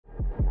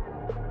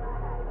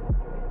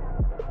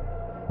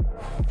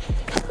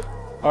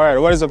Alright,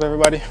 what is up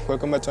everybody?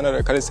 Welcome back to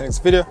another calisthenics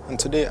video, and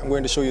today I'm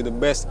going to show you the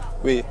best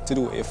way to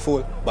do a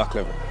full back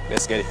lever.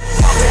 Let's get it.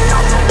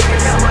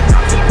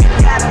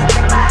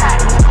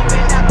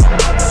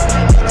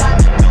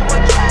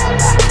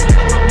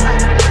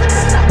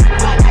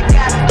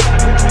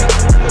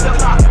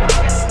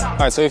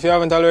 Alright, so if you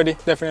haven't already,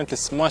 definitely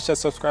smash that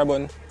subscribe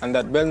button and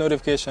that bell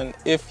notification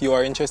if you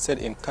are interested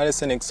in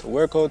calisthenics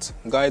workouts,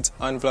 guides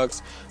and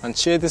vlogs, and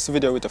share this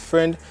video with a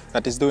friend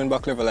that is doing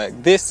back lever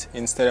like this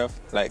instead of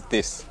like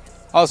this.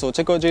 Also,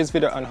 check out Jay's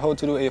video on how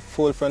to do a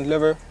full front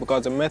lever,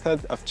 because the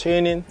method of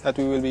training that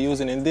we will be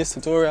using in this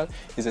tutorial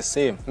is the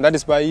same, and that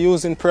is by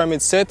using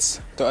pyramid sets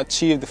to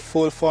achieve the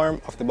full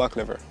form of the back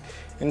lever.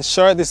 In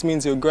short, this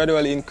means you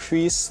gradually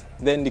increase,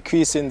 then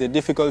decreasing the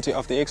difficulty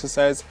of the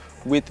exercise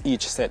with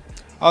each set.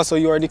 Also,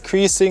 you are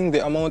decreasing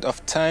the amount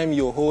of time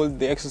you hold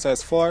the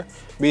exercise for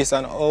based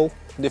on how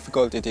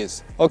difficult it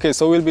is. Okay,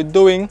 so we'll be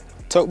doing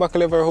tuck back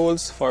lever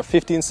holds for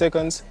 15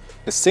 seconds,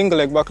 the single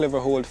leg back lever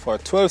hold for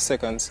 12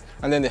 seconds,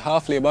 and then the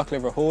half leg back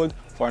lever hold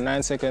for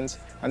 9 seconds,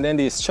 and then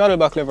the straddle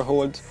back lever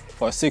hold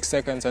for 6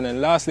 seconds, and then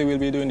lastly we'll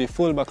be doing the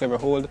full back lever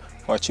hold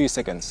for 3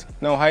 seconds.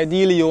 Now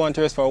ideally you want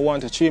to rest for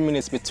 1 to 3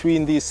 minutes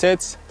between these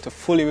sets to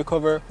fully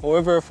recover.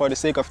 However, for the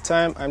sake of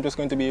time, I'm just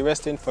going to be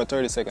resting for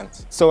 30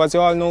 seconds. So as you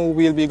all know,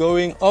 we'll be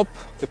going up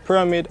the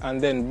pyramid and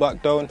then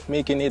back down,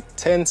 making it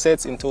 10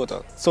 sets in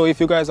total. So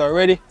if you guys are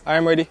ready,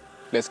 I'm ready,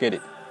 let's get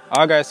it.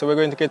 Alright guys, so we're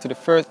going to get to the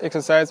first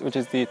exercise, which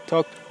is the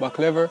tucked back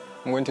lever.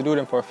 I'm going to do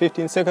them for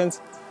 15 seconds.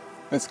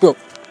 Let's go.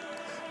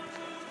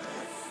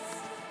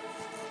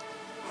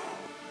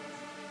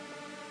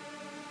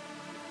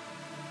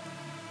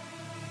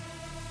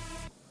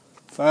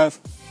 Five.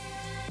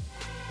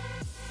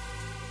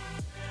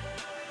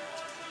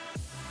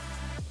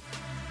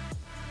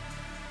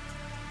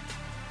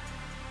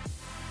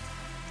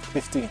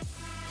 15.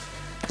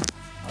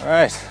 All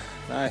right,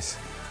 nice.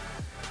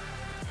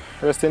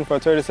 Rest in for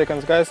 30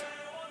 seconds, guys.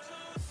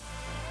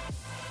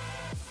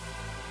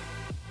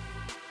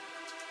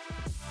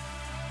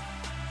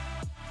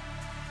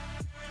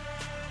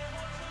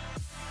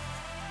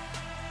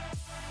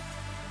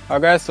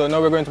 Alright guys, so now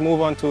we're going to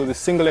move on to the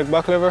single leg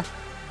back lever.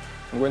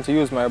 I'm going to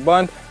use my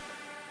band.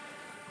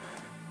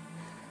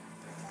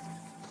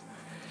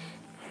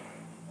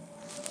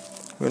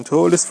 I'm going to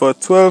hold this for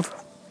 12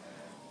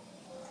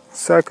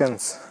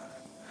 seconds.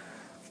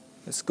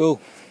 Let's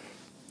go.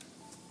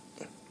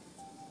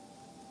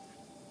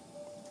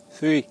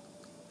 3,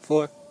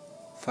 4,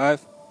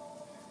 5,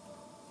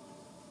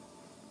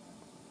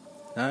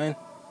 9,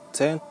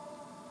 10.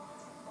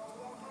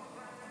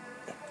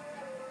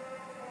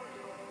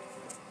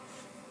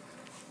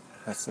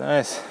 That's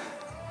nice.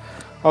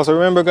 Also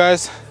remember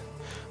guys,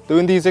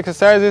 doing these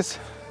exercises,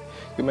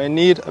 you may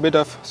need a bit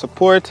of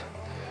support.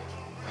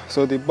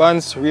 So the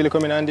bands really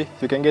come in handy.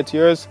 You can get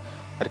yours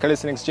at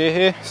Calisthenics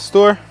Jamaica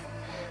store.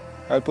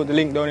 I'll put the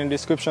link down in the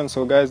description,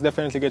 so guys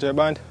definitely get your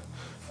band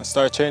and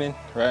start training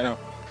right now.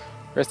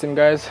 Resting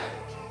guys,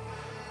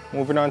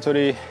 moving on to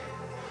the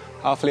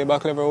half lay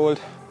back lever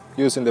hold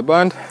using the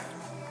band.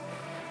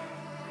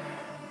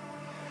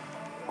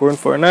 Going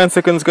for 9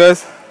 seconds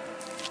guys.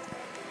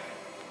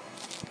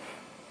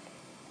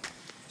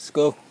 Let's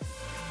go.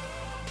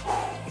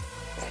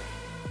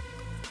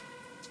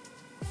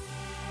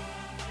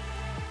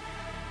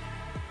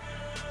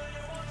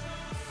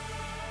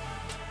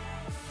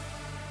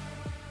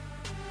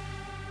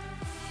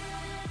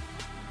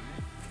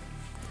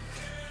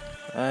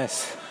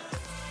 Nice.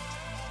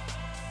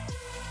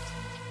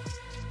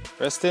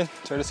 Rest in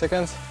 30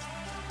 seconds.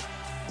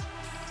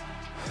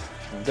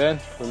 And then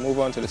we'll move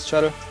on to the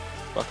straddle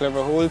back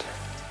lever hold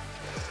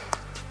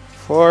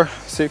for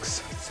 6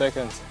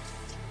 seconds.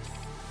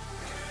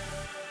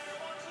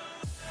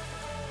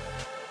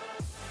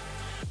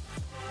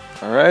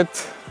 All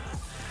right.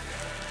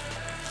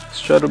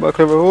 Straddle back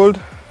lever hold.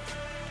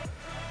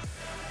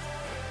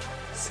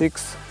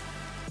 6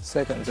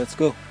 seconds. Let's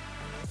go.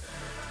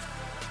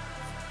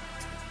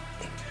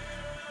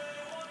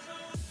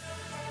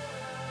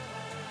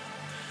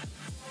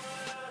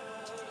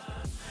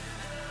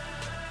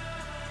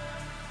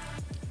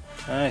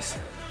 Nice.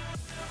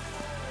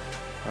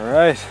 All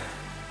right.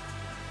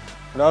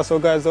 And also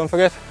guys, don't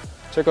forget,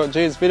 check out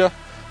Jay's video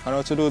on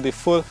how to do the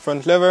full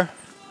front lever.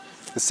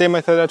 The same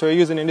method that we're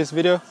using in this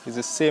video is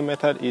the same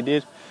method he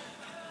did.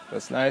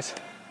 That's nice.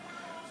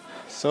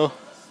 So,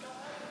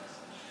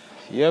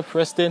 yep,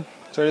 resting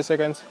 30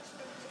 seconds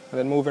and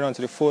then moving on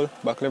to the full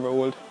back lever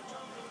hold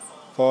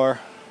for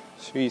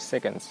 3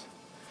 seconds.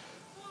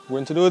 We're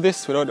going to do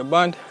this without the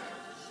band.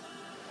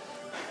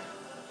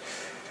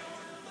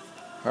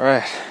 All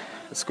right,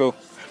 let's go.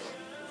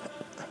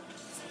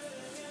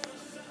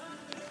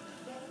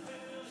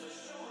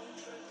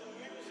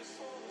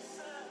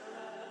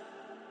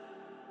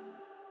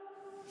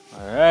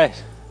 All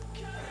right,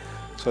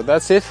 so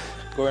that's it.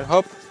 Going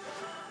up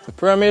the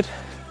pyramid.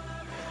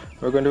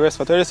 We're going to rest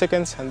for 30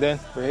 seconds and then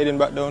we're heading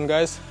back down,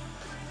 guys,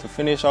 to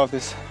finish off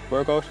this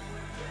workout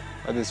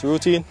or this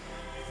routine.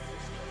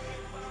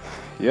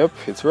 Yep,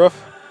 it's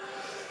rough.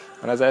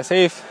 And as I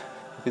say, if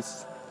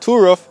it's too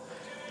rough,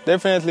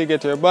 definitely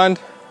get your band.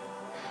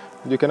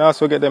 You can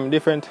also get them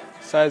different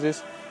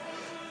sizes.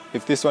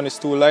 If this one is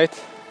too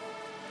light,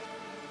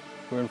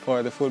 going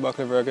for the full back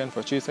lever again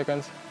for 3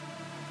 seconds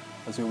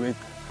as we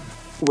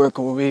work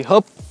our way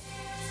up.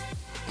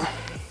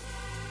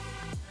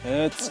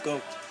 Let's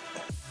go.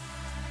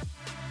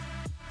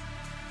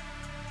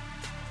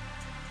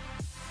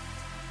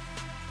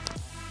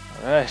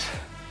 Alright,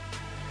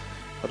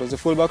 that was the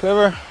full back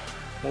lever.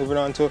 Moving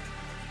on to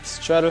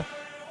straddle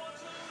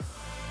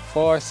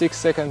for 6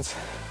 seconds.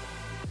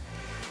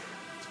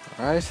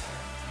 Alright,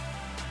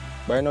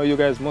 by now you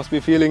guys must be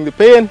feeling the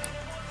pain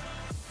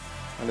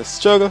and the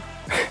struggle.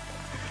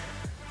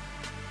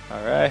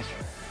 Alright.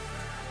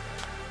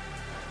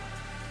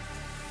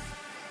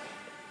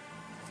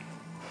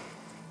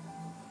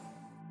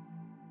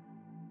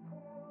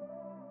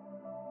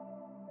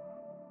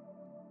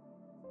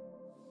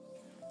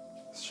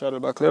 Straddle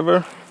back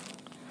lever,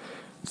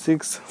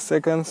 6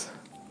 seconds.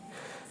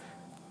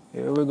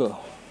 Here we go.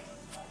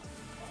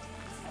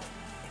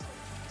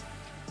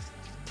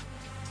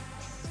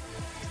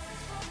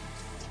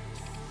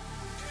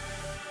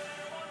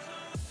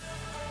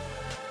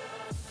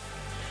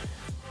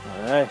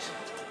 Alright.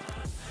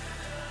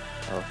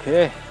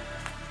 Okay.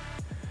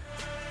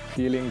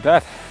 Feeling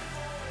that.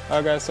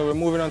 Alright guys, so we're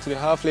moving on to the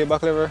half lay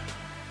back lever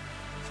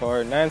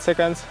for 9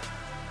 seconds.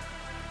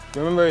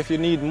 Remember, if you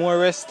need more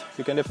rest,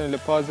 you can definitely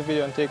pause the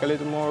video and take a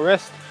little more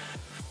rest.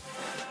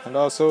 And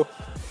also,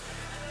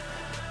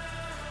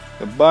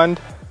 the band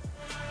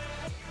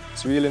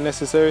is really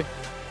necessary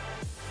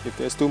if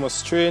there's too much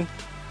strain.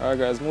 Alright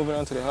guys, moving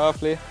on to the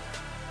half lay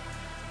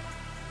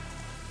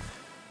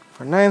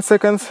for 9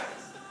 seconds.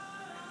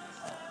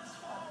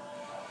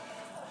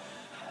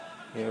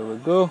 Here we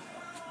go.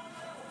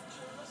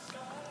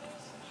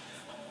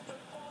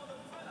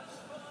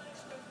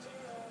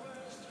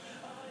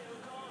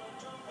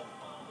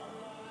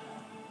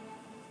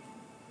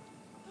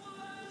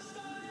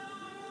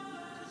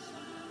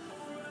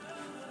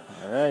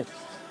 Alright,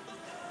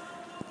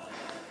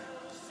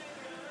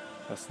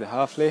 that's the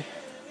half lay.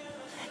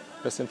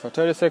 Resting for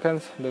 30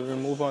 seconds, then we'll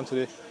move on to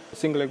the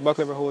single leg back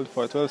lever hold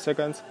for 12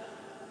 seconds.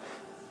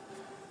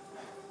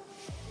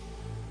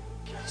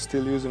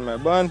 Still using my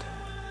band.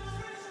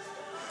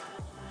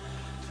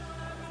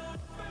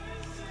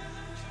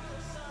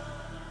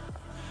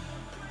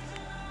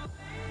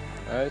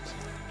 Alright,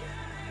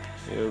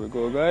 here we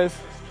go guys.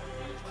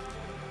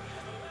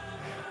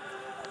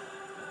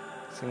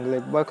 Single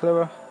leg back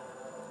lever.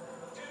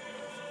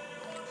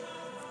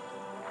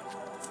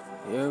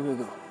 Here we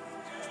go.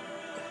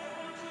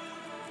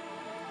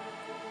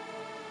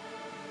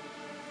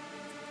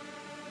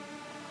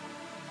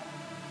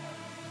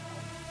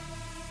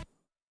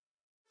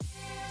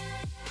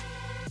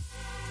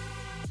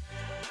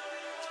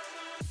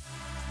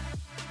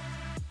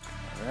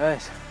 All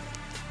right.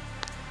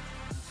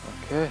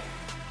 Okay.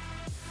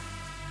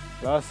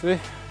 Lastly,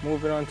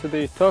 moving on to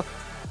the tuck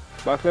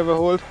back lever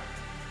hold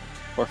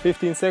for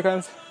 15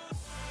 seconds,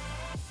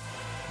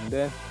 and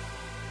then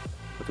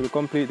it will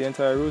complete the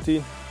entire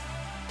routine.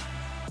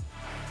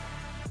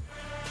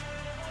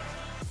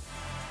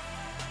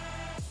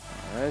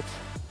 Alright.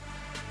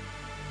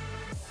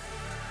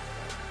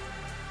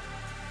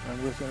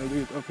 I'm just going to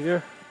do it up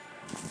here.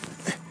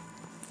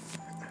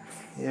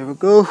 Here we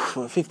go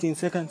for 15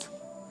 seconds.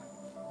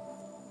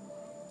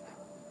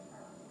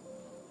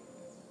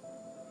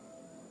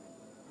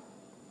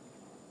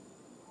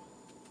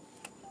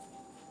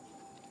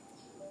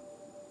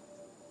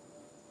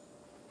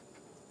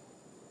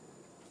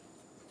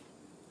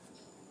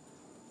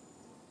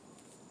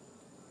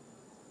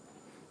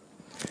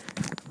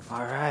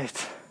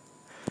 Alright,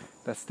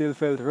 that still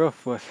felt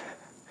rough, but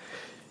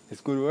it's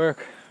good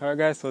work. Alright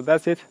guys, so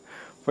that's it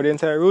for the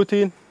entire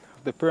routine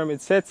of the pyramid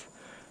sets.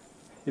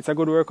 It's a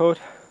good workout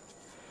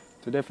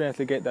to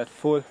definitely get that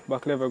full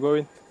back lever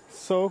going.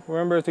 So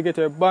remember to get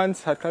your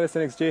bands at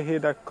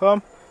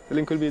calisthenicsjamaica.com. The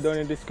link will be down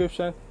in the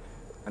description.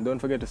 And don't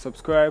forget to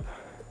subscribe,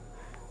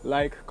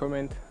 like,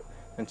 comment,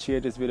 and share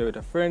this video with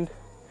a friend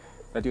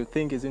that you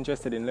think is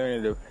interested in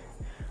learning the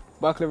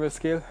back lever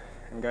skill.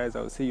 And guys,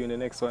 I'll see you in the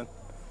next one.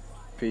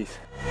 Peace.